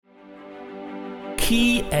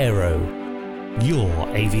Key Aero, your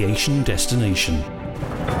aviation destination.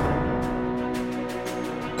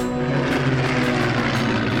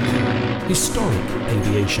 Historic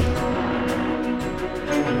aviation.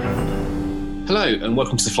 Hello and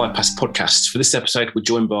welcome to the FlyPast Podcast. For this episode, we're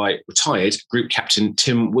joined by retired Group Captain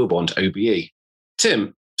Tim Willbond OBE.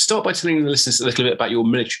 Tim, start by telling the listeners a little bit about your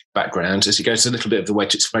military background as it goes a little bit of the way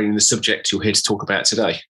to explaining the subject you're here to talk about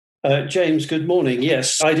today. James, good morning.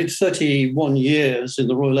 Yes, I did 31 years in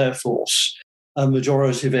the Royal Air Force, a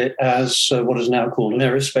majority of it as what is now called an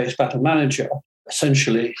aerospace battle manager,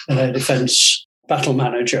 essentially an air defence battle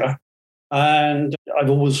manager. And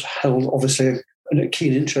I've always held, obviously, a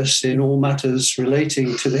keen interest in all matters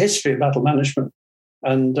relating to the history of battle management.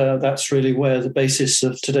 And that's really where the basis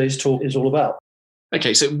of today's talk is all about.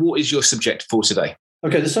 Okay, so what is your subject for today?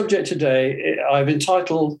 Okay, the subject today, I've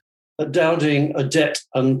entitled Dowding, a Debt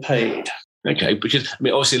Unpaid. Okay, because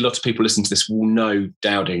obviously a lot of people listening to this will know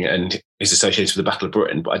Dowding and is associated with the Battle of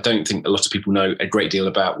Britain, but I don't think a lot of people know a great deal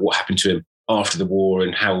about what happened to him after the war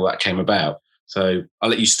and how that came about. So I'll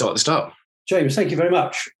let you start at the start. James, thank you very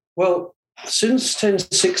much. Well, since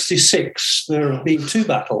 1066, there have been two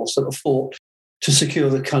battles that were fought to secure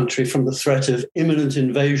the country from the threat of imminent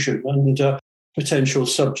invasion and potential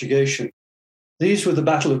subjugation. These were the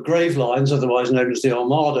Battle of Gravelines, otherwise known as the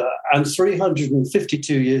Armada, and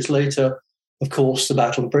 352 years later, of course, the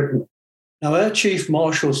Battle of Britain. Now, Air Chief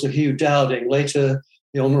Marshal Sir Hugh Dowding, later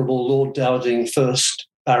the Honourable Lord Dowding, 1st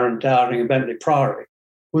Baron Dowding of Bentley Priory,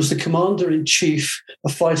 was the Commander-in-Chief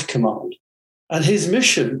of Fighter Command. And his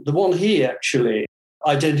mission, the one he actually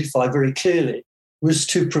identified very clearly, was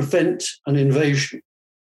to prevent an invasion.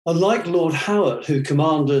 Unlike Lord Howard, who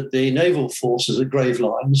commanded the naval forces at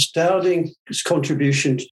Gravelines, Dowding's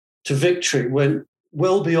contribution to victory went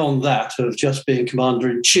well beyond that of just being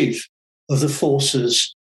Commander-in-Chief of the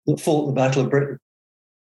forces that fought the Battle of Britain.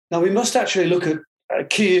 Now, we must actually look at a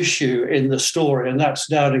key issue in the story, and that's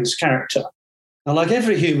Dowding's character. Now, like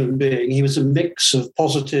every human being, he was a mix of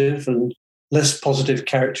positive and less positive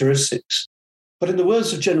characteristics. But in the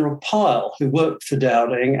words of General Pyle, who worked for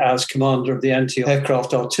Dowding as commander of the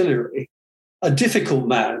anti-aircraft artillery, a difficult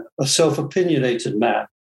man, a self-opinionated man,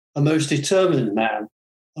 a most determined man,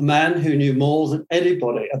 a man who knew more than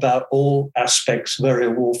anybody about all aspects of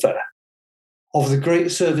aerial warfare. Of the great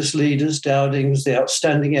service leaders, Dowding was the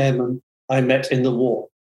outstanding airman I met in the war.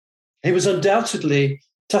 He was undoubtedly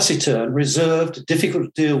taciturn, reserved,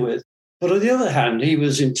 difficult to deal with, but on the other hand, he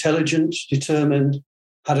was intelligent, determined,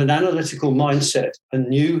 had an analytical mindset and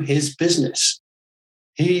knew his business.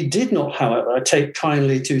 He did not, however, take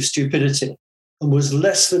kindly to stupidity and was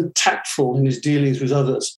less than tactful in his dealings with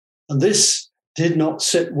others. And this did not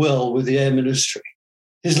sit well with the Air Ministry.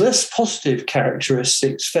 His less positive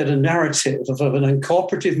characteristics fed a narrative of an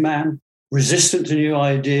uncooperative man, resistant to new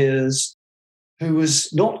ideas, who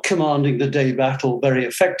was not commanding the day battle very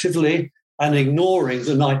effectively and ignoring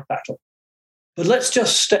the night battle. But let's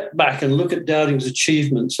just step back and look at Dowding's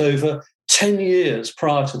achievements over 10 years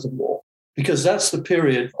prior to the war, because that's the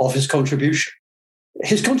period of his contribution.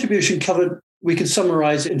 His contribution covered, we can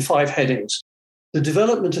summarize it in 5 headings: the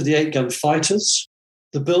development of the 8-gun fighters,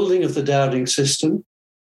 the building of the Dowding system,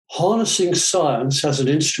 harnessing science as an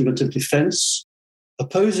instrument of defense,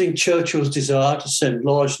 opposing Churchill's desire to send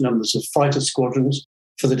large numbers of fighter squadrons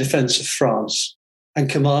for the defense of France, and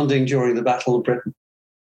commanding during the Battle of Britain.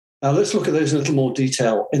 Now, let's look at those in a little more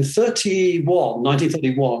detail. In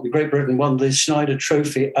 1931, Great Britain won the Schneider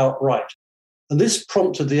Trophy outright. And this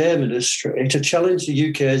prompted the Air Ministry to challenge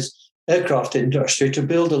the UK's aircraft industry to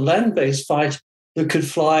build a land-based fighter that could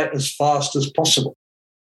fly as fast as possible.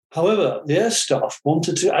 However, the air staff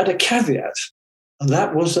wanted to add a caveat, and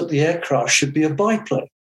that was that the aircraft should be a biplane.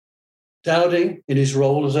 Dowding, in his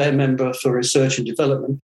role as Air Member for Research and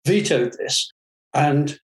Development, vetoed this,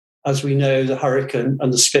 and as we know, the Hurricane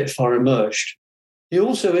and the Spitfire emerged. He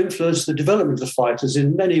also influenced the development of fighters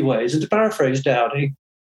in many ways. And to paraphrase Dowding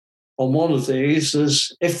on one of these,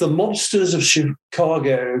 as if the monsters of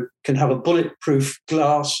Chicago can have a bulletproof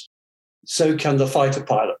glass, so can the fighter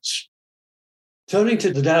pilots. Turning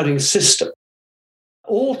to the Dowding system,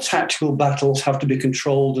 all tactical battles have to be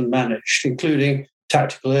controlled and managed, including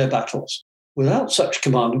tactical air battles. Without such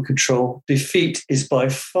command and control, defeat is by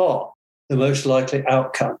far the most likely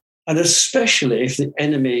outcome, and especially if the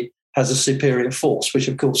enemy has a superior force, which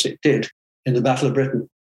of course it did in the Battle of Britain.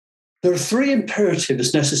 There are 3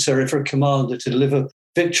 imperatives necessary for a commander to deliver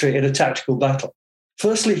victory in a tactical battle.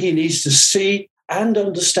 Firstly, he needs to see and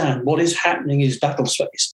understand what is happening in his battle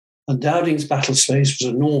space, and Dowding's battle space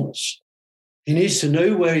was enormous. He needs to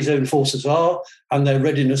know where his own forces are and their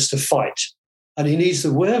readiness to fight. and he needs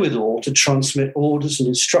the wherewithal to transmit orders and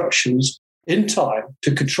instructions in time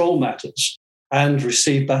to control matters and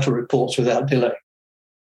receive battle reports without delay.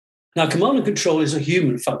 Now, command and control is a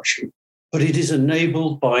human function, but it is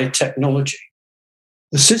enabled by technology.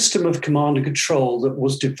 The system of command and control that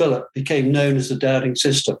was developed became known as the Dowding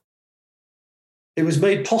system. It was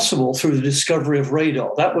made possible through the discovery of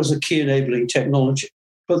radar. That was a key enabling technology.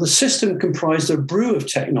 But the system comprised a brew of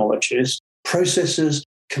technologies, processors,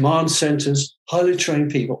 command centers, highly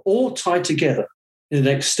trained people, all tied together in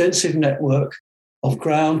an extensive network of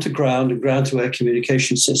ground-to-ground and ground-to-air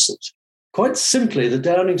communication systems. Quite simply, the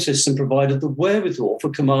Dowding system provided the wherewithal for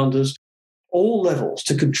commanders all levels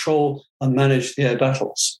to control and manage the air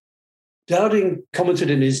battles. Dowding commented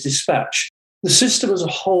in his dispatch, the system as a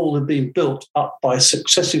whole had been built up by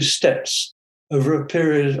successive steps over a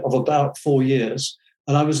period of about 4 years,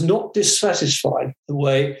 and I was not dissatisfied with the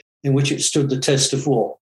way in which it stood the test of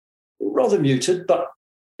war. Rather muted, but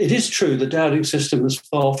it is true the Dowding system was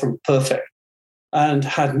far from perfect and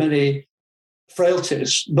had many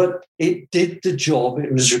frailties, but it did the job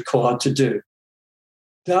it was required to do.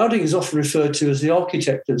 Dowding is often referred to as the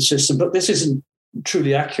architect of the system, but this isn't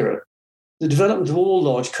truly accurate. The development of all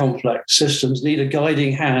large complex systems need a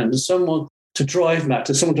guiding hand, someone to drive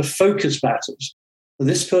matters, someone to focus matters. And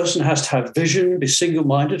this person has to have vision, be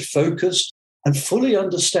single-minded, focused, and fully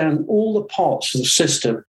understand all the parts of the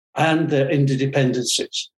system and their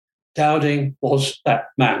interdependencies. Dowding was that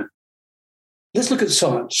man. Let's look at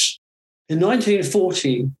science. In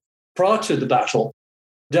 1914, prior to the battle,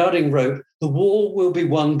 Dowding wrote, "The war will be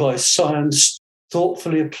won by science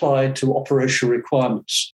thoughtfully applied to operational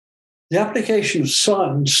requirements." The application of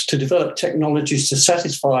science to develop technologies to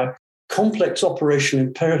satisfy complex operational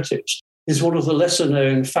imperatives is one of the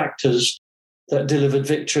lesser-known factors that delivered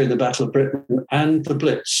victory in the Battle of Britain and the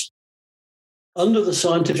Blitz. Under the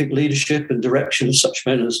scientific leadership and direction of such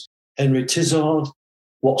men as Henry Tizard,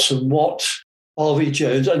 Watson Watt, R.V.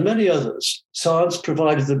 Jones, and many others, science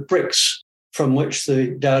provided the bricks from which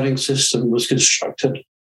the Dowding system was constructed.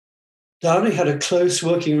 Dowding had a close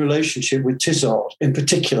working relationship with Tizard in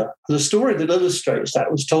particular. And the story that illustrates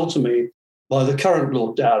that was told to me by the current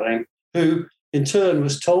Lord Dowding, who in turn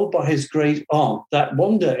was told by his great aunt that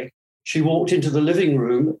one day she walked into the living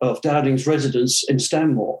room of Dowding's residence in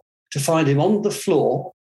Stanmore to find him on the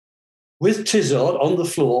floor, with Tizard on the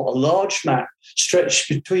floor, a large map stretched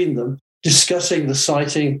between them, discussing the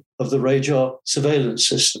sighting of the radar surveillance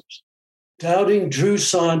systems. Dowding drew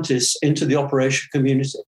scientists into the operation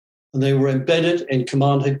community, and they were embedded in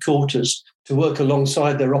command headquarters to work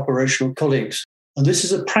alongside their operational colleagues. And this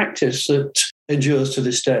is a practice that endures to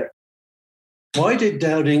this day. Why did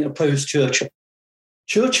Dowding oppose Churchill?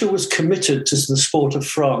 Churchill was committed to the support of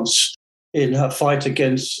France in her fight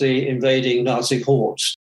against the invading Nazi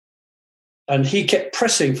hordes. And he kept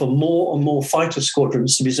pressing for more and more fighter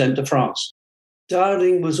squadrons to be sent to France.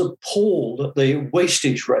 Dowding was appalled at the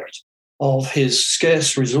wastage rate of his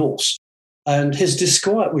scarce resource. And his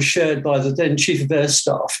disquiet was shared by the then Chief of Air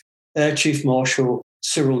Staff, Air Chief Marshal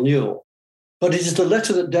Cyril Newell. But it is the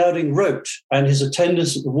letter that Dowding wrote and his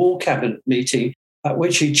attendance at the War Cabinet meeting at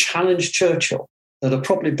which he challenged Churchill that are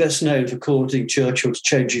probably best known for causing Churchill to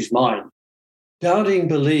change his mind. Dowding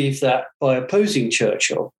believed that by opposing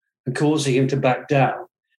Churchill and causing him to back down,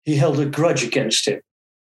 he held a grudge against him.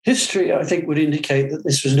 History, I think, would indicate that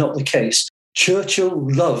this was not the case. Churchill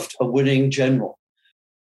loved a winning general,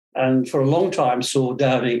 and for a long time saw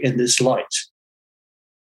Dowding in this light.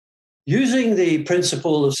 Using the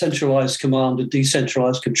principle of centralized command and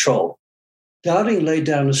decentralized control, Dowding laid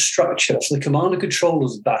down a structure for the command and control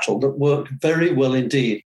of the battle that worked very well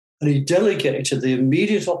indeed, and he delegated the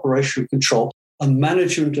immediate operational control and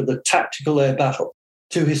management of the tactical air battle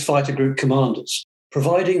to his fighter group commanders,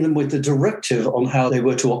 providing them with the directive on how they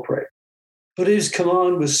were to operate. But his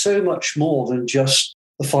command was so much more than just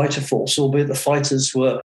the fighter force, albeit the fighters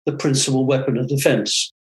were the principal weapon of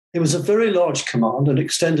defense. It was a very large command and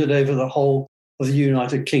extended over the whole of the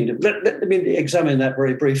United Kingdom. Let me examine that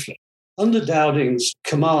very briefly. Under Dowding's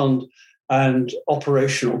command and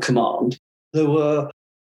operational command, there were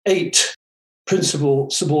 8 principal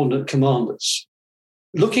subordinate commanders.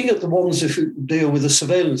 Looking at the ones who deal with the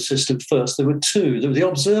surveillance system first, there were 2. The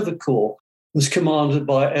Observer Corps was commanded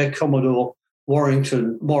by Air Commodore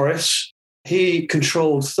Warrington Morris. He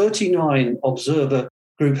controlled 39 observer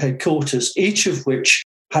group headquarters, each of which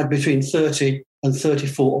had between 30 and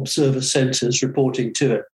 34 observer centers reporting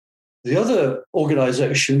to it. The other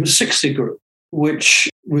organization was 60 Group, which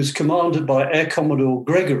was commanded by Air Commodore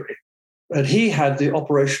Gregory, and he had the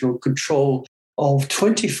operational control of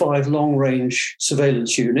 25 long-range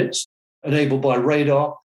surveillance units enabled by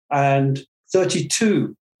radar and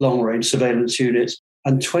 32 long-range surveillance units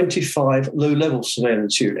and 25 low-level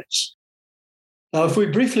surveillance units. Now, if we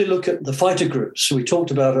briefly look at the fighter groups we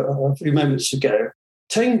talked about a few moments ago,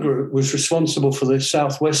 10 Group was responsible for the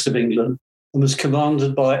southwest of England and was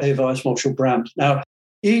commanded by Air Vice Marshal Brandt. Now,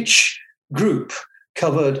 each group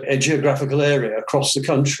covered a geographical area across the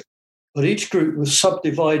country, but each group was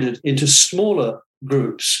subdivided into smaller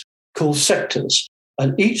groups called sectors,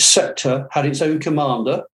 and each sector had its own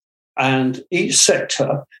commander, and each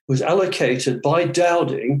sector was allocated by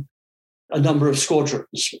Dowding a number of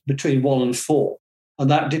squadrons between 1 and 4, and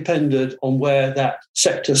that depended on where that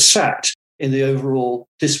sector sat in the overall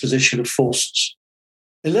disposition of forces.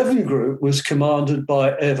 11 Group was commanded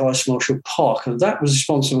by Air Vice Marshal Park, and that was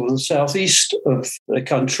responsible for the southeast of the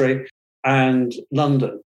country and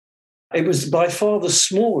London. It was by far the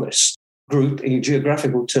smallest group in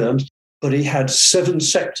geographical terms, but he had 7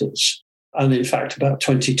 sectors and, in fact, about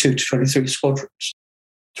 22 to 23 squadrons.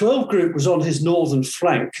 12 Group was on his northern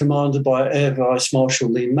flank, commanded by Air Vice Marshal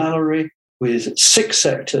Lee Mallory, with 6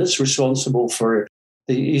 sectors responsible for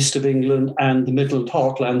the east of England and the Midland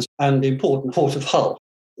Heartlands and the important port of Hull.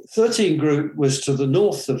 13 Group was to the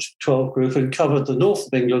north of 12 Group and covered the north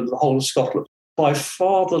of England and the whole of Scotland, by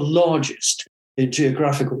far the largest in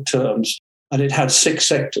geographical terms, and it had 6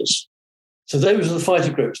 sectors. So those are the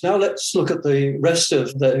fighter groups. Now let's look at the rest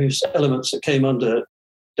of those elements that came under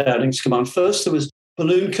Dowding's command. First, there was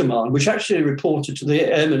Balloon Command, which actually reported to the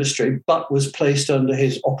Air Ministry, but was placed under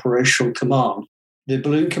his operational command. The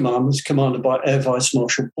Balloon Command was commanded by Air Vice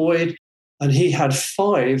Marshal Boyd, and he had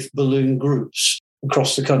 5 balloon groups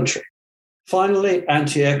across the country. Finally,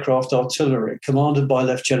 anti-aircraft artillery, commanded by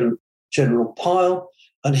Lieutenant General Pyle,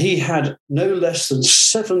 and he had no less than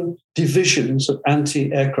 7 divisions of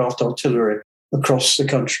anti-aircraft artillery across the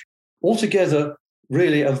country. Altogether,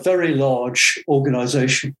 really a very large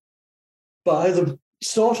organisation. By the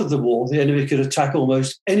start of the war, the enemy could attack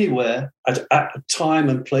almost anywhere at a time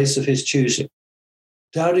and place of his choosing.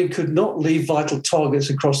 Dowding could not leave vital targets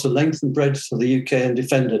across the length and breadth of the UK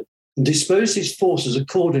undefended, and disposed his forces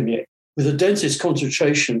accordingly, with the densest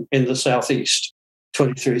concentration in the southeast,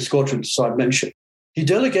 23 squadrons, as I've mentioned. He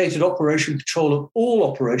delegated operational control of all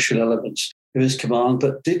operational elements of his command,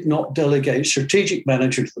 but did not delegate strategic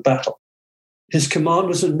management of the battle. His command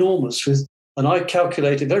was enormous, with, and I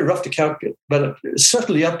calculated, very rough to calculate, but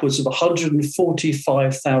certainly upwards of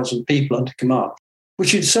 145,000 people under command,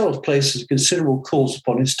 which itself places a considerable calls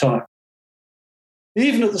upon his time.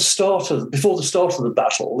 Even at before the start of the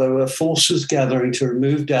battle, there were forces gathering to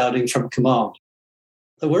remove Dowding from command.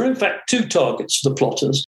 There were, in fact, 2 targets for the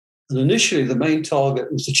plotters, and initially the main target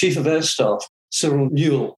was the Chief of Air Staff, Cyril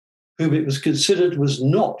Newell, whom it was considered was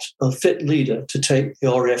not a fit leader to take the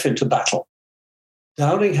RAF into battle.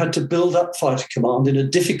 Dowding had to build up fighter command in a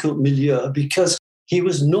difficult milieu because he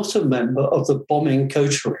was not a member of the bombing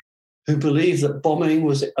coterie, who believed that bombing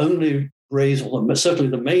was the only raison, certainly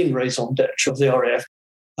the main raison d'etre of the RAF,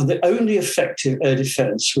 and the only effective air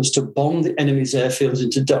defence was to bomb the enemy's airfields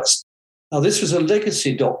into dust. Now, this was a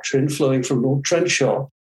legacy doctrine flowing from Lord Trenchard,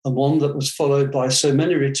 and one that was followed by so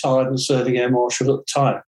many retired and serving air marshals at the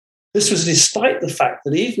time. This was despite the fact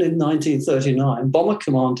that even in 1939, Bomber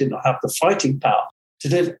Command did not have the fighting power to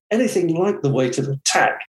do anything like the weight of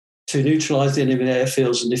attack to neutralise the enemy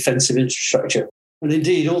airfields and defensive infrastructure, and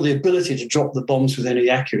indeed all the ability to drop the bombs with any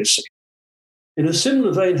accuracy. In a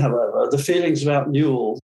similar vein, however, the feelings about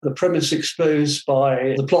Newell, the premise exposed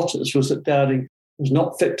by the plotters was that Dowding was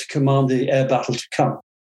not fit to command the air battle to come.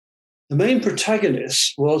 The main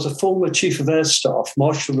protagonist was a former Chief of Air Staff,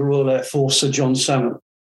 Marshal of the Royal Air Force, Sir John Salmon,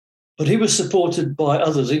 but he was supported by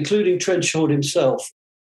others, including Trenchard himself,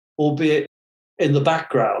 albeit in the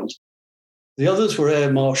background. The others were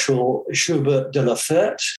Air Marshal Schubert de la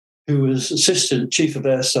Ferte, who was Assistant Chief of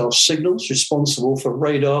Air Staff Signals, responsible for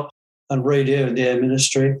radar and radio in the Air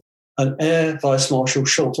Ministry, and Air Vice Marshal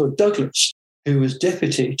Sholto Douglas, who was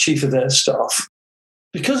Deputy Chief of Air Staff.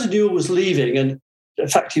 Because Newell was leaving, and in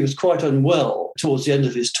fact he was quite unwell towards the end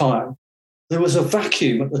of his time, there was a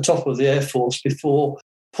vacuum at the top of the Air Force before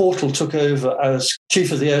Portal took over as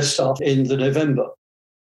Chief of the Air Staff in the November,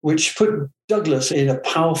 which put Douglas in a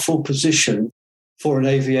powerful position for an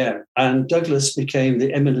AVM, and Douglas became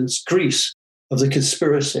the eminence grise of the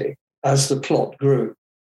conspiracy as the plot grew.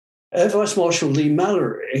 Air Vice Marshal Lee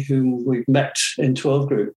Mallory, whom we've met in 12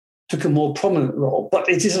 Group, took a more prominent role, but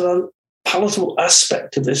it is an unpalatable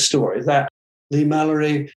aspect of this story that Lee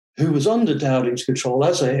Mallory, who was under Dowding's control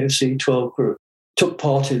as AOC 12 Group, took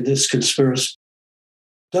part in this conspiracy.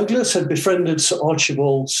 Douglas had befriended Sir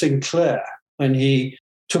Archibald Sinclair when he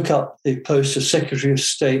took up the post of Secretary of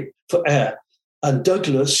State for Air, and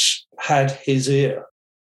Douglas had his ear.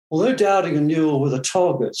 Although Dowding and Newell were the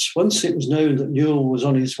targets, once it was known that Newell was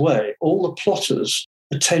on his way, all the plotters'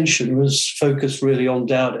 attention was focused really on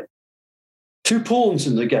Dowding. Two pawns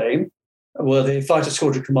in the game were the Fighter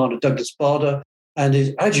Squadron Commander Douglas Bader and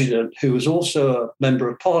his adjutant, who was also a Member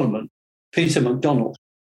of Parliament, Peter MacDonald.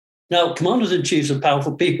 Now, commanders-in-chiefs are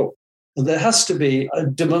powerful people, and there has to be a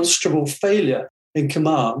demonstrable failure in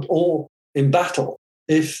command or in battle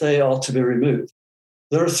if they are to be removed.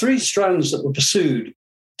 There are three strands that were pursued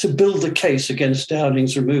to build the case against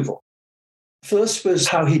Dowding's removal. First was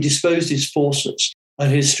how he disposed his forces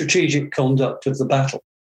and his strategic conduct of the battle.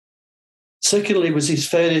 Secondly was his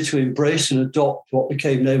failure to embrace and adopt what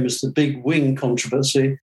became known as the big wing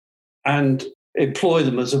controversy and employ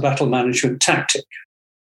them as a battle management tactic.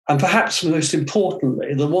 And perhaps most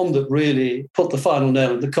importantly, the one that really put the final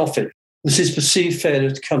nail in the coffin was his perceived failure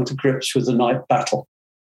to come to grips with the night battle.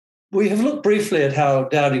 We have looked briefly at how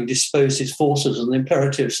Dowding disposed his forces and the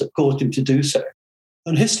imperatives that caused him to do so.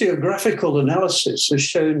 And historiographical analysis has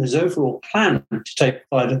shown his overall plan to take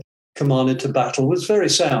fighter command into battle was very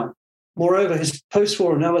sound. Moreover, his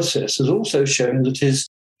post-war analysis has also shown that his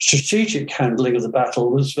strategic handling of the battle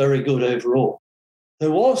was very good overall.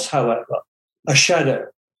 There was, however, a shadow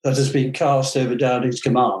that has been cast over Dowding's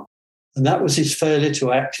command, and that was his failure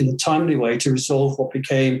to act in a timely way to resolve what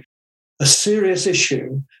became a serious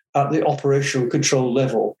issue at the operational control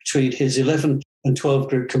level between his 11 and 12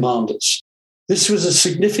 group commanders. This was a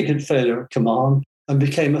significant failure of command and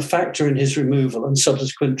became a factor in his removal and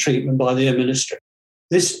subsequent treatment by the Air Ministry.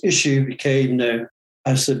 This issue became known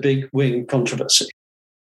as the Big Wing Controversy.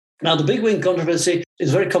 Now, the Big Wing Controversy is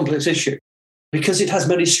a very complex issue because it has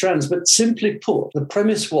many strands, but simply put, the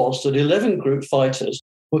premise was that 11 group fighters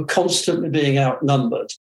were constantly being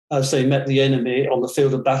outnumbered as they met the enemy on the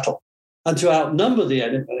field of battle. And to outnumber the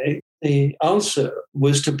enemy, the answer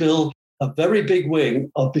was to build a very big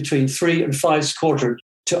wing of between 3 and 5 squadrons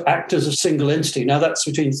to act as a single entity. Now, that's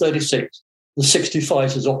between 36 and 60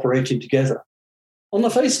 fighters operating together. On the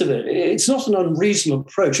face of it, it's not an unreasonable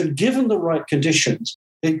approach, and given the right conditions,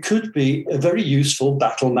 it could be a very useful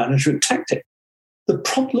battle management tactic. The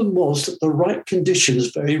problem was that the right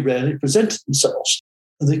conditions very rarely presented themselves,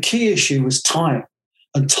 and the key issue was time.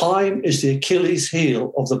 And time is the Achilles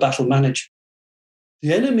heel of the battle manager.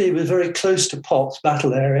 The enemy was very close to Park's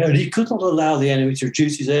battle area, and he could not allow the enemy to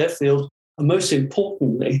reduce his airfield and, most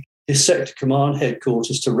importantly, his sector command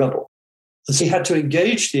headquarters to rubble. As he had to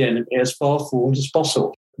engage the enemy as far forward as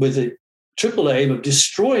possible with the triple aim of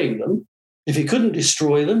destroying them. If he couldn't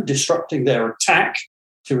destroy them, disrupting their attack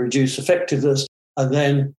to reduce effectiveness, and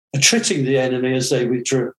then attriting the enemy as they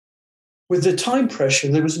withdrew. With the time pressure,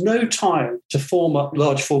 there was no time to form up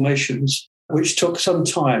large formations, which took some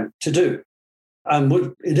time to do and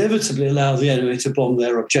would inevitably allow the enemy to bomb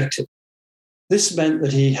their objective. This meant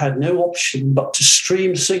that he had no option but to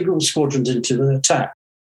stream single squadrons into the attack.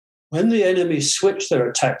 When the enemy switched their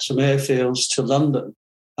attacks from airfields to London,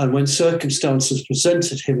 and when circumstances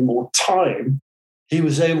presented him more time, he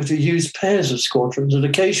was able to use pairs of squadrons. And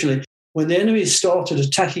occasionally, when the enemy started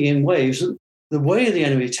attacking in waves, the way the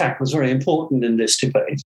enemy attacked was very important in this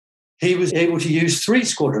debate. He was able to use 3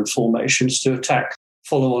 squadron formations to attack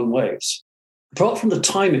follow-on waves. Apart from the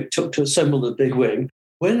time it took to assemble the big wing,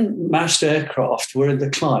 when massed aircraft were in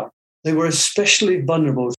decline, they were especially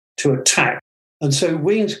vulnerable to attack. And so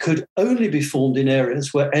wings could only be formed in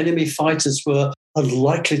areas where enemy fighters were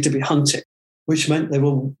unlikely to be hunting, which meant they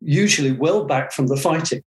were usually well back from the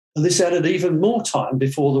fighting. And this added even more time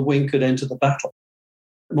before the wing could enter the battle.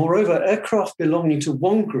 Moreover, aircraft belonging to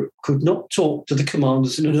one group could not talk to the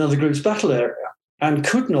commanders in another group's battle area and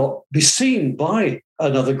could not be seen by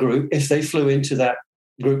another group if they flew into that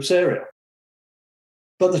group's area.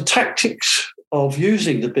 But the tactics of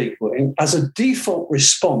using the big wing as a default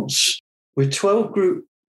response with 12 group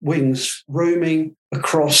wings roaming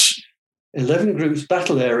across 11 groups'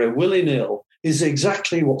 battle area willy-nilly is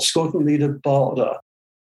exactly what Squadron Leader Bader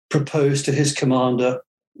proposed to his commander,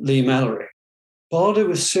 Lee Mallory. Bader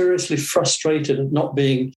was seriously frustrated at not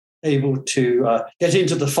being able to get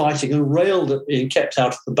into the fighting and railed at being kept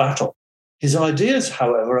out of the battle. His ideas,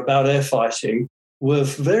 however, about air fighting were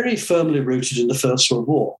very firmly rooted in the First World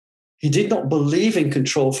War. He did not believe in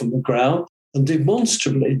control from the ground and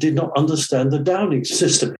demonstrably did not understand the Dowding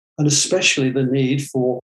system, and especially the need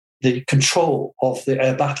for the control of the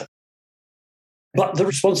air battle. But the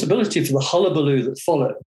responsibility for the hullabaloo that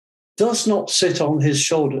followed does not sit on his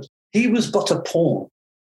shoulders. He was but a pawn.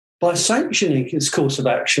 By sanctioning his course of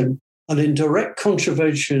action and in direct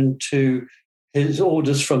contravention to his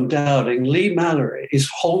orders from Dowding, Lee Mallory is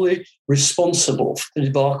wholly responsible for the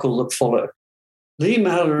debacle that followed. Lee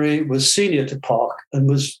Mallory was senior to Park and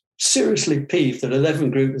was seriously peeved that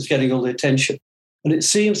 11 Group was getting all the attention. And it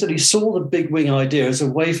seems that he saw the big wing idea as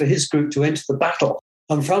a way for his group to enter the battle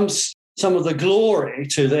and from some of the glory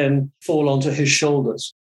to then fall onto his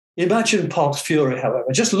shoulders. Imagine Park's fury, however.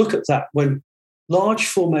 Just look at that when large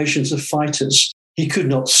formations of fighters he could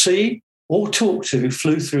not see or talk to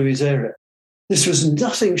flew through his area. This was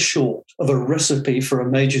nothing short of a recipe for a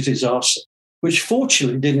major disaster, which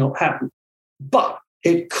fortunately did not happen. But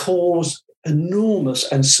it caused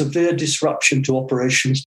enormous and severe disruption to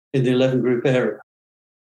operations in the 11 Group area.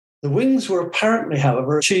 The wings were apparently,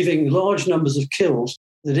 however, achieving large numbers of kills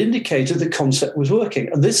that indicated the concept was working.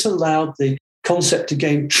 And this allowed the concept to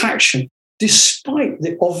gain traction despite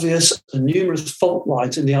the obvious and numerous fault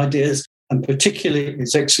lines in the ideas and particularly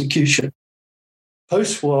its execution.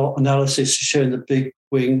 Post-war analysis has shown the big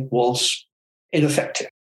wing was ineffective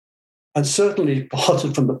and certainly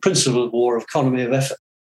departed from the principle of war of economy of effort.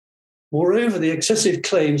 Moreover, the excessive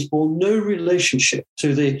claims bore no relationship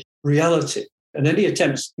to the reality, and any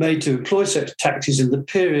attempts made to employ such tactics in the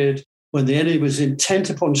period when the enemy was intent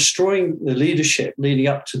upon destroying the leadership leading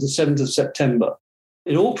up to the 7th of September,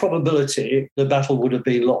 in all probability, the battle would have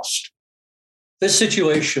been lost. This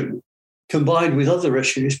situation, combined with other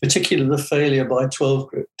issues, particularly the failure by 12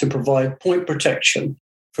 Group to provide point protection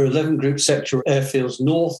for 11 Group sector airfields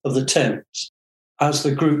north of the Thames, as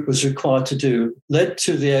the group was required to do, led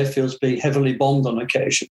to the airfields being heavily bombed on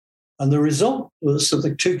occasion. And the result was that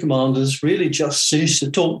the two commanders really just ceased to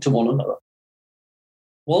talk to one another.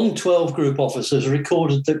 One 12 Group officers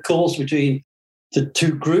recorded that calls between the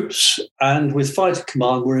two groups and with fighter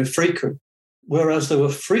command were infrequent, whereas there were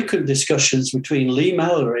frequent discussions between Lee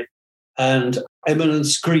Mallory and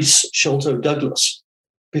Eminence Grease Sholto Douglas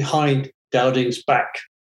behind Dowding's back.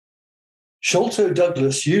 Sholto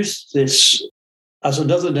Douglas used this as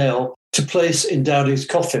another nail to place in Dowding's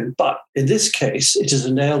coffin, but in this case, it is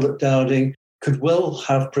a nail that Dowding could well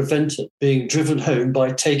have prevented being driven home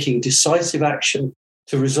by taking decisive action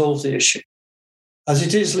to resolve the issue. As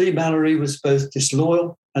it is, Lee Mallory was both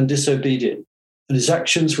disloyal and disobedient, and his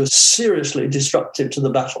actions were seriously disruptive to the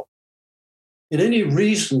battle. In any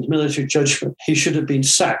reasoned military judgment, he should have been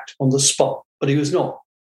sacked on the spot, but he was not.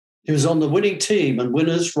 He was on the winning team, and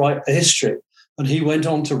winners write the history, and he went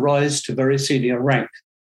on to rise to very senior rank.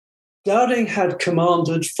 Dowding had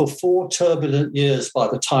commanded for 4 turbulent years by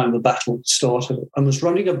the time the battle started and was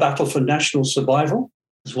running a battle for national survival,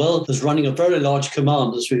 as well as running a very large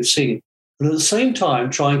command, as we've seen, and at the same time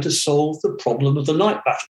trying to solve the problem of the night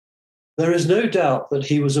battle. There is no doubt that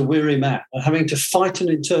he was a weary man, having to fight an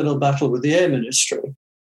internal battle with the Air Ministry,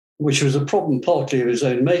 which was a problem partly of his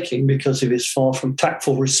own making because of his far from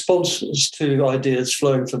tactful responses to ideas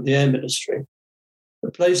flowing from the Air Ministry.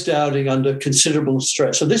 It placed Dowding under considerable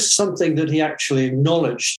stress. And this is something that he actually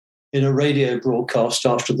acknowledged in a radio broadcast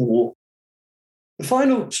after the war. The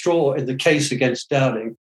final straw in the case against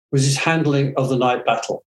Dowding was his handling of the night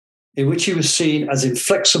battle, in which he was seen as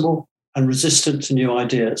inflexible and resistant to new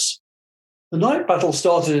ideas. The night battle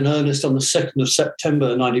started in earnest on the 2nd of September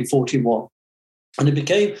 1941, and it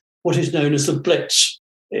became what is known as the Blitz.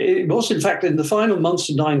 It was, in fact, in the final months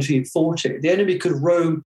of 1940, the enemy could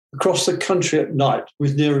roam across the country at night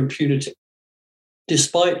with near impunity,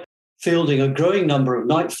 despite fielding a growing number of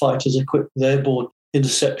night fighters equipped with airborne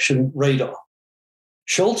interception radar.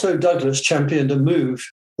 Sholto Douglas championed a move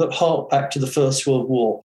that harked back to the First World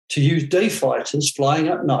War to use day fighters flying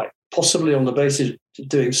at night, possibly on the basis of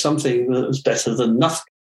doing something that was better than nothing.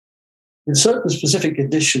 In certain specific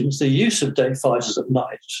conditions, the use of day fighters at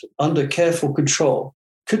night, under careful control,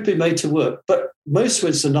 could be made to work, but most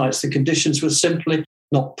winter nights the conditions were simply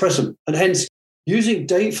not present, and hence using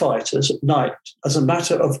day fighters at night as a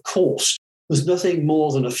matter of course was nothing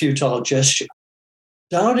more than a futile gesture.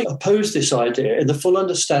 Dowding opposed this idea in the full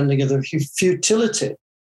understanding of the futility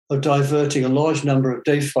of diverting a large number of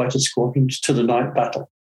day fighter squadrons to the night battle.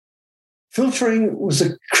 Filtering was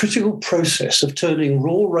a critical process of turning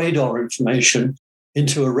raw radar information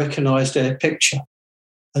into a recognized air picture.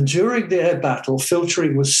 And during the air battle,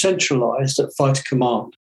 filtering was centralized at Fighter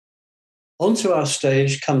Command. Onto our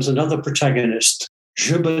stage comes another protagonist,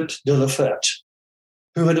 Joubert de la Ferte,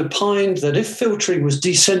 who had opined that if filtering was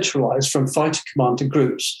decentralized from Fighter Command to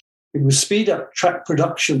groups, it would speed up track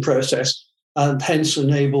production process and hence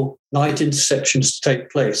enable night interceptions to take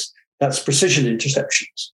place. That's precision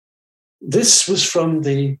interceptions. This was from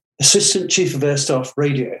the Assistant Chief of Air Staff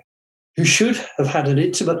radio, who should have had an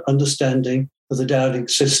intimate understanding of the Dowding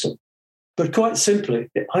system. But quite simply,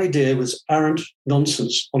 the idea was arrant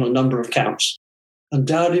nonsense on a number of counts. And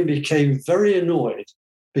Dowding became very annoyed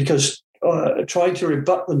because trying to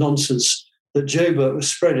rebut the nonsense that Joubert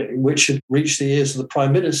was spreading, which had reached the ears of the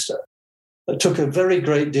Prime Minister, that took a very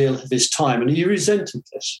great deal of his time, and he resented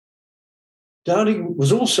this. Dowding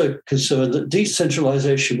was also concerned that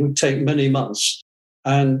decentralization would take many months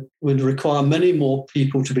and would require many more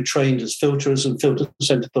people to be trained as filterers and filter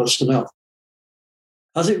center personnel.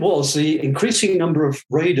 As it was, the increasing number of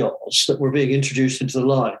radars that were being introduced into the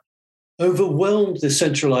line overwhelmed the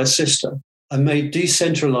centralized system and made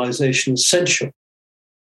decentralization essential.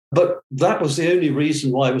 But that was the only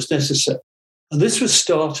reason why it was necessary. And this was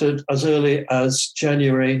started as early as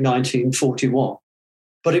January 1941.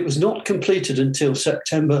 But it was not completed until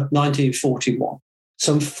September 1941,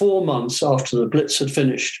 some 4 months after the Blitz had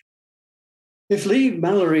finished. If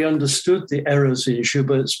Leigh-Mallory understood the errors in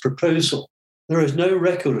Joubert's proposal, there is no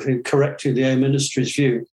record of him correcting the Air Ministry's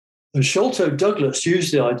view. And Sholto Douglas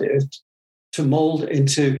used the idea to mould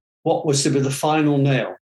into what was to be the final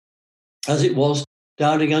nail. As it was,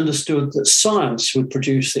 Dowding understood that science would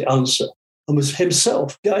produce the answer and was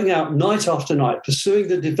himself going out night after night pursuing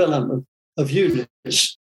the development of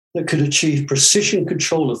units that could achieve precision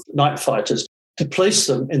control of night fighters to place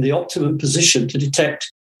them in the optimum position to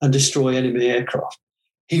detect and destroy enemy aircraft.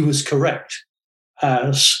 He was correct,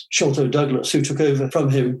 as Sholto Douglas, who took over from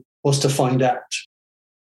him, was to find out.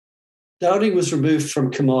 Dowding was removed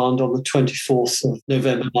from command on the 24th of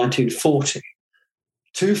November 1940.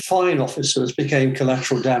 2 fine officers became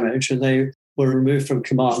collateral damage and they were removed from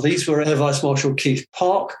command. These were Air Vice Marshal Keith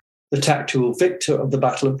Park, the tactical victor of the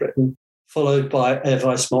Battle of Britain, followed by Air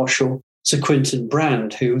Vice Marshal Sir Quintin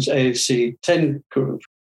Brand, who was AOC 10 Group,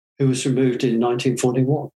 who was removed in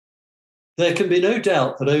 1941. There can be no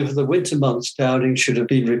doubt that over the winter months, Dowding should have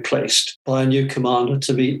been replaced by a new commander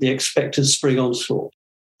to meet the expected spring onslaught.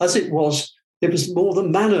 As it was more the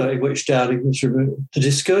manner in which Dowding was removed, the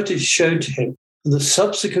discourtesy shown to him, and the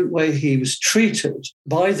subsequent way he was treated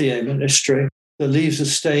by the Air Ministry that leaves a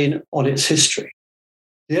stain on its history.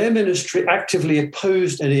 The Air Ministry actively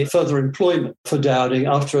opposed any further employment for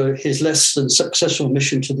Dowding after his less than successful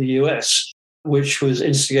mission to the US, which was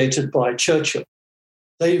instigated by Churchill.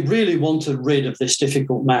 They really wanted rid of this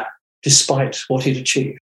difficult man, despite what he'd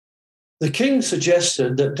achieved. The King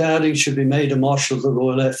suggested that Dowding should be made a Marshal of the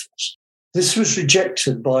Royal Air Force. This was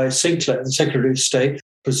rejected by Sinclair, the Secretary of State,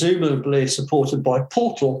 presumably supported by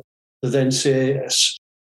Portal, the then CAS,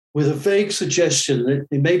 with a vague suggestion that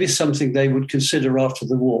it may be something they would consider after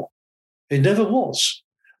the war. It never was.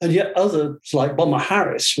 And yet others, like Bomber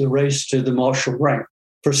Harris, were raised to the Marshal rank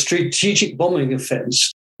for a strategic bombing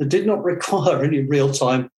offence that did not require any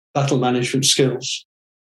real-time battle management skills.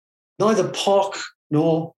 Neither Park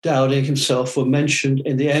nor Dowding himself were mentioned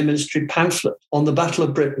in the Air Ministry pamphlet on the Battle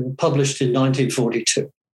of Britain published in 1942,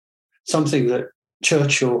 something that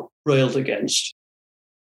Churchill railed against.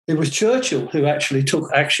 It was Churchill who actually took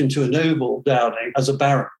action to ennoble Dowding as a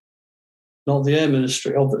baron, not the Air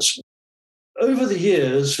Ministry, obviously. Over the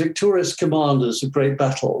years, victorious commanders of great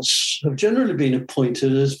battles have generally been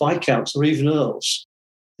appointed as viscounts or even earls.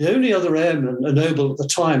 The only other airman ennobled at the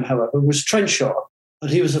time, however, was Trenchard,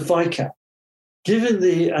 and he was a viscount. Given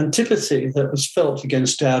the antipathy that was felt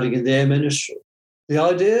against Dowding in the Air Ministry, the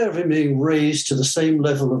idea of him being raised to the same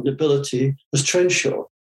level of nobility as Trenchard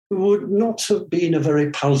would not have been a very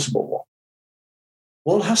palatable one.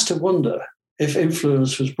 One has to wonder if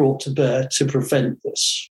influence was brought to bear to prevent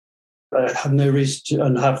this. I have no reason to,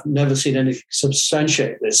 and have never seen anything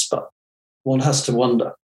substantiate this, but one has to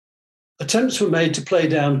wonder. Attempts were made to play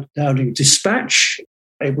down Dowding's dispatch.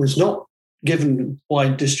 It was not given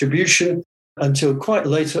wide distribution until quite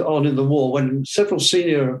later on in the war, when several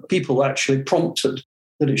senior people actually prompted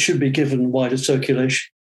that it should be given wider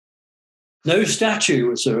circulation. No statue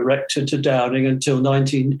was erected to Dowding until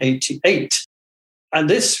 1988, and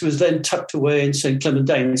this was then tucked away in St. Clement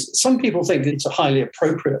Danes. Some people think it's a highly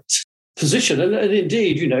appropriate position, and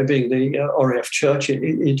indeed, being the RAF church,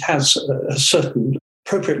 it has a certain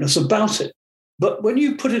appropriateness about it. But when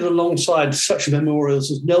you put it alongside such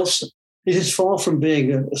memorials as Nelson, it is far from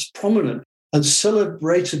being a prominent and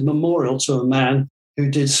celebrated memorial to a man who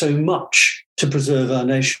did so much to preserve our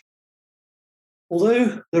nation.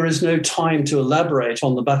 Although there is no time to elaborate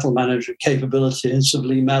on the battle management capabilities of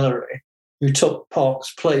Leigh-Mallory, who took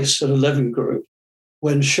Park's place at 11 Group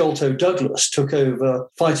when Sholto Douglas took over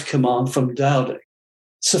fighter command from Dowding,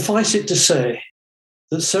 suffice it to say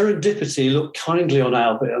that serendipity looked kindly on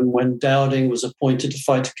Albion when Dowding was appointed to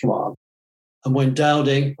fighter command and when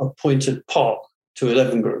Dowding appointed Park to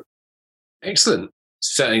 11 Group. Excellent.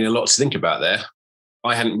 Certainly a lot to think about there.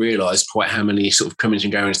 I hadn't realised quite how many sort of comings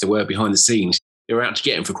and goings there were behind the scenes. They were out to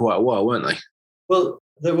get him for quite a while, weren't they? Well,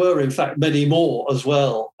 there were, in fact, many more as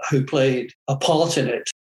well who played a part in it.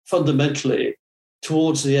 fundamentally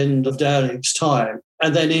towards the end of Dowding's time.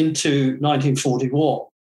 And then into 1941,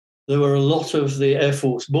 there were a lot of the Air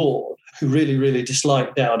Force Board who really, really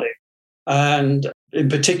disliked Dowding. And in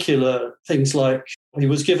particular, things like he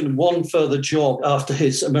was given one further job after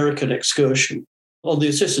his American excursion on the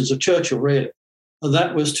assistance of Churchill, really. And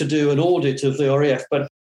that was to do an audit of the RAF. But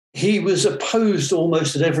he was opposed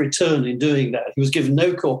almost at every turn in doing that. He was given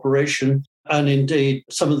no cooperation. And indeed,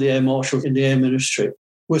 some of the air marshals in the air ministry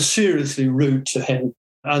were seriously rude to him.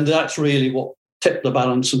 And that's really what tipped the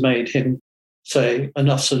balance and made him say,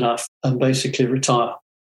 enough's enough, and basically retire.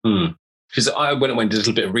 Because I went and did a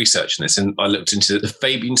little bit of research on this, and I looked into the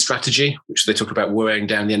Fabian strategy, which they talk about wearing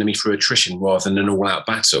down the enemy through attrition rather than an all-out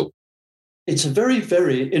battle. It's a very,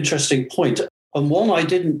 very interesting point, and one I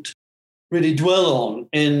didn't really dwell on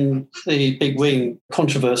in the Big Wing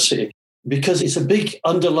controversy, because it's a big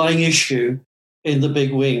underlying issue in the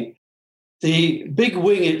Big Wing. The Big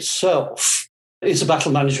Wing itself is a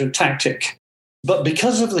battle management tactic, but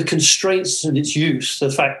because of the constraints in its use, the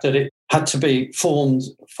fact that it had to be formed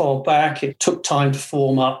far back, it took time to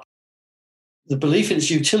form up, the belief in its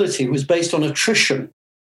utility was based on attrition.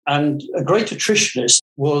 And a great attritionist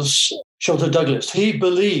was Sholto Douglas. He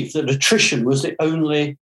believed that attrition was the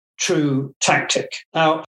only true tactic.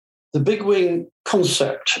 Now, the Big Wing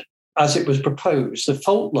concept, as it was proposed, the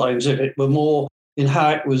fault lines of it were more in how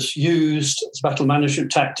it was used as a battle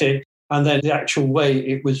management tactic and then the actual way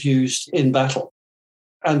it was used in battle.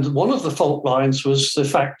 And one of the fault lines was the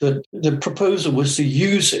fact that the proposal was to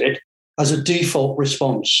use it as a default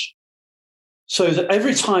response. So that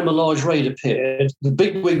every time a large raid appeared, the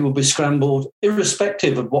Big Wing would be scrambled,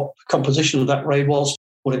 irrespective of what the composition of that raid was,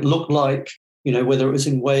 what it looked like, whether it was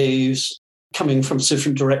in waves, coming from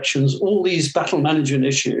different directions, all these battle management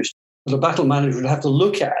issues that a battle manager would have to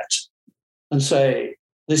look at and say,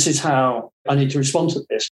 this is how I need to respond to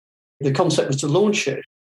this. The concept was to launch it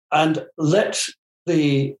and let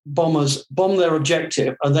the bombers bomb their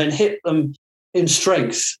objective and then hit them in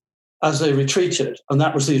strength as they retreated. And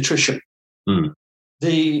that was the attrition.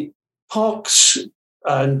 The Park's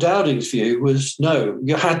and Dowding's view was, no,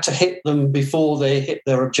 you had to hit them before they hit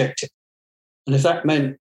their objective. And if that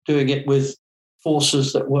meant doing it with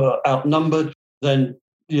forces that were outnumbered, then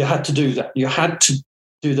you had to do that. You had to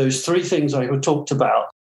do those three things I talked about.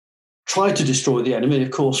 Try to destroy the enemy.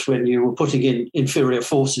 Of course, when you were putting in inferior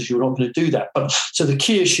forces, you were not going to do that. But so the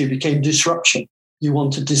key issue became disruption. You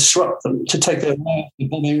want to disrupt them, to take their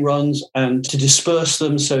bombing runs and to disperse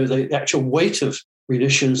them so the actual weight of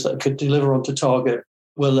munitions that could deliver onto target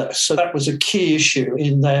were less. So that was a key issue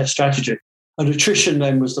in their strategy. And attrition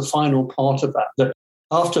then was the final part of that, that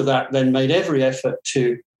after that then made every effort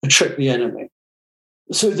to trick the enemy.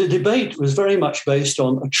 So the debate was very much based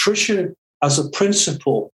on attrition as a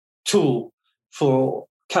principal tool for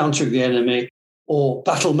countering the enemy, or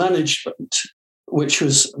battle management, which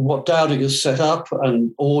was what Dowding has set up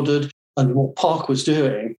and ordered and what Park was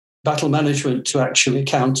doing, battle management to actually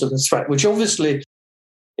counter the threat, which obviously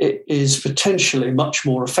it is potentially much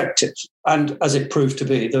more effective. And as it proved to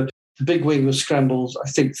be, the Big Wing was scrambled, I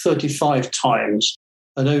think, 35 times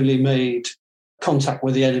and only made contact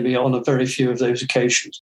with the enemy on a very few of those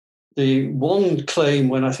occasions. The one claim,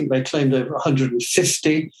 when I think they claimed over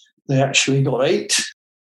 150, they actually got 8.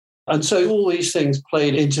 And so all these things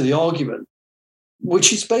played into the argument,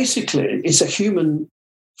 which is basically, it's a human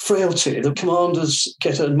frailty. The commanders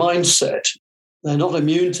get a mindset. They're not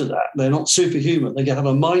immune to that. They're not superhuman. They get a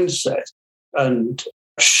mindset. And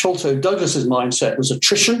Sholto Douglas's mindset was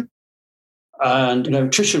attrition. And,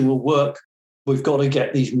 attrition will work. We've got to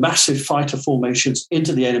get these massive fighter formations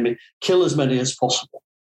into the enemy, kill as many as possible.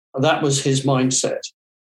 And that was his mindset.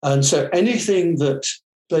 And so anything that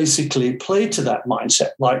basically played to that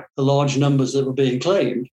mindset, like the large numbers that were being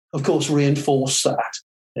claimed, of course, reinforced that.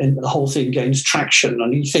 And the whole thing gains traction,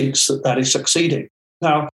 and he thinks that that is succeeding.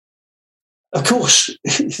 Now, of course,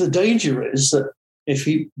 the danger is that if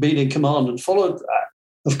he'd been in command and followed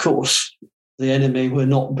that, of course, the enemy were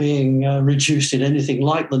not being reduced in anything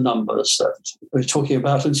like the numbers that we're talking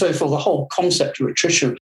about. And so for the whole concept of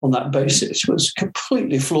attrition on that basis was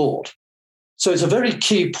completely flawed. So it's a very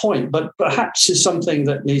key point, but perhaps is something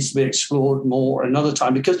that needs to be explored more another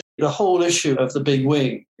time, because the whole issue of the Big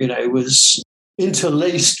Wing, was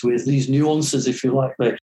interlaced with these nuances, if you like,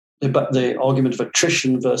 the argument of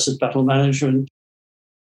attrition versus battle management,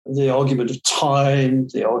 the argument of time,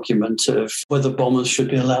 the argument of whether bombers should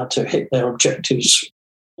be allowed to hit their objectives,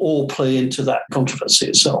 all play into that controversy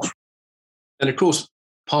itself. And of course,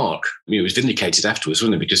 Park, it was vindicated afterwards,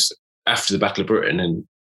 wasn't it? Because after the Battle of Britain, and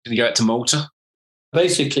did he go out to Malta?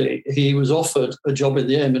 Basically, he was offered a job in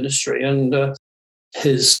the Air Ministry, and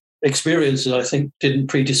his experiences, I think, didn't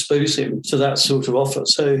predispose him to that sort of offer.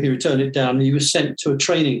 So he returned it down and he was sent to a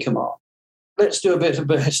training command. Let's do a bit of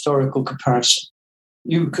a historical comparison.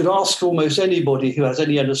 You could ask almost anybody who has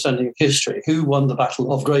any understanding of history, who won the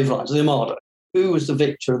Battle of Gravelines, the Armada? Who was the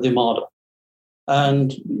victor of the Armada?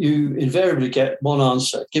 And you invariably get one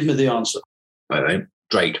answer. Give me the answer. I don't know.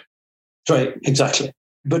 Drake. Drake, exactly.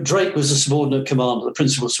 But Drake was the subordinate commander, the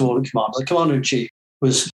principal subordinate commander. The commander-in-chief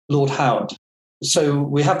was Lord Howard. So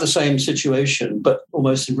we have the same situation, but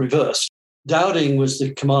almost in reverse. Dowding was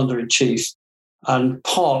the commander-in-chief, and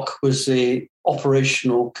Park was the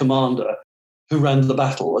operational commander who ran the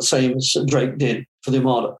battle, the same as Drake did for the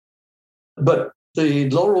Armada. But the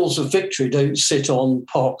laurels of victory don't sit on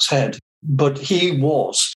Park's head, but he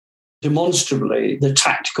was demonstrably the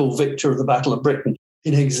tactical victor of the Battle of Britain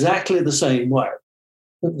in exactly the same way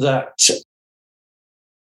that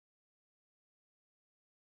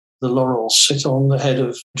the laurels sit on the head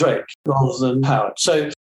of Drake rather than Howard.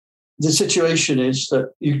 So the situation is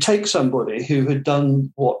that you take somebody who had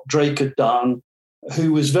done what Drake had done,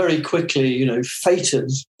 who was very quickly,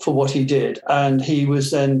 fated for what he did, and he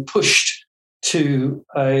was then pushed to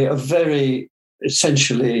a very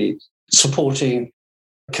essentially supporting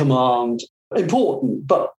command, important,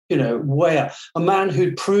 but, where a man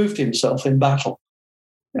who'd proved himself in battle,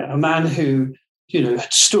 a man who,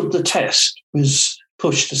 had stood the test, was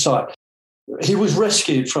pushed aside. He was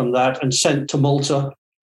rescued from that and sent to Malta,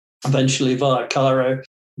 eventually via Cairo,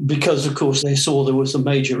 because, of course, they saw there was a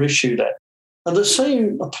major issue there. And the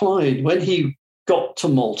same applied when he got to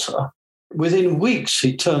Malta. Within weeks,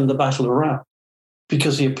 he turned the battle around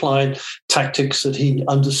because he applied tactics that he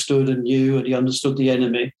understood and knew, and he understood the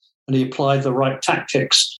enemy, and he applied the right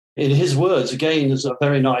tactics. In his words, again, there's a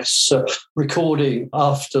very nice recording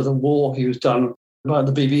after the war he was done by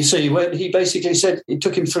the BBC, where he basically said it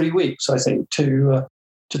took him 3 weeks, I think, to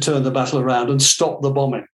turn the battle around and stop the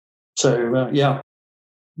bombing. So,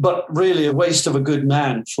 but really a waste of a good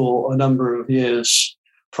man for a number of years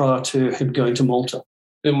prior to him going to Malta.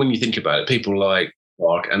 And when you think about it, people like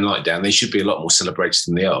Park and like Dowding, they should be a lot more celebrated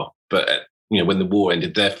than they are. But, when the war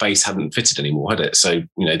ended, their face hadn't fitted anymore, had it? So,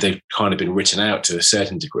 they've kind of been written out to a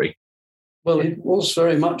certain degree. Well, it was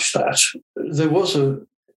very much that. There was a,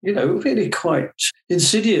 really quite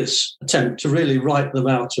insidious attempt to really write them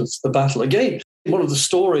out of the battle. Again, one of the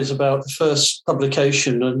stories about the first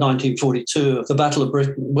publication in 1942 of the Battle of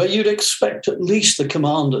Britain, where you'd expect at least the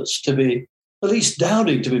commanders to be, at least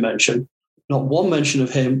Dowding to be mentioned, not one mention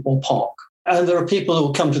of him or Park. And there are people who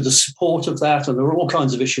will come to the support of that, and there are all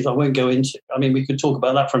kinds of issues I won't go into. I mean, we could talk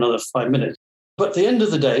about that for another 5 minutes. But at the end of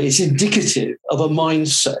the day, it's indicative of a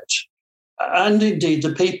mindset. And indeed,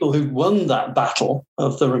 the people who won that battle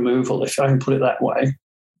of the removal, if I can put it that way,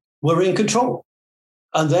 were in control.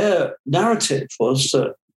 And their narrative was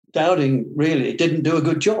that Dowding really didn't do a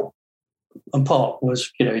good job. And Park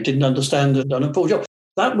was, he didn't understand and done a poor job.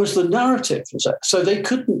 That was the narrative. So they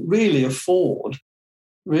couldn't really afford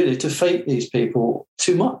to fake these people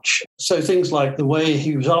too much. So things like the way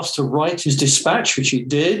he was asked to write his dispatch, which he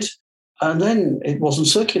did, and then it wasn't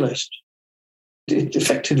circulated. It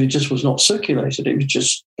effectively just was not circulated. It was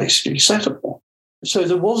just basically sat upon. So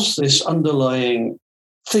there was this underlying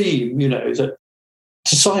theme, that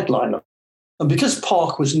to sideline them. And because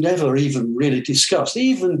Park was never even really discussed,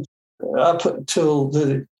 even up until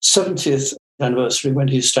the 70th anniversary when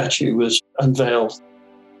his statue was unveiled,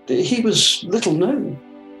 he was little known.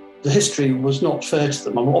 The history was not fair to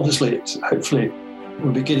them. And obviously, hopefully,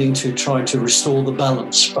 we're beginning to try to restore the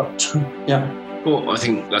balance. But, yeah. Well, I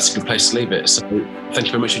think that's a good place to leave it. So thank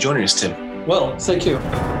you very much for joining us, Tim. Well, thank you.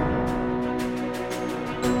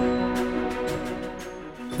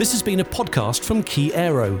 This has been a podcast from Key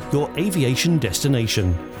Aero, your aviation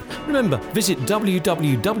destination. Remember, visit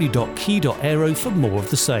www.key.aero for more of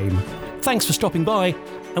the same. Thanks for stopping by,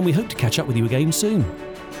 and we hope to catch up with you again soon.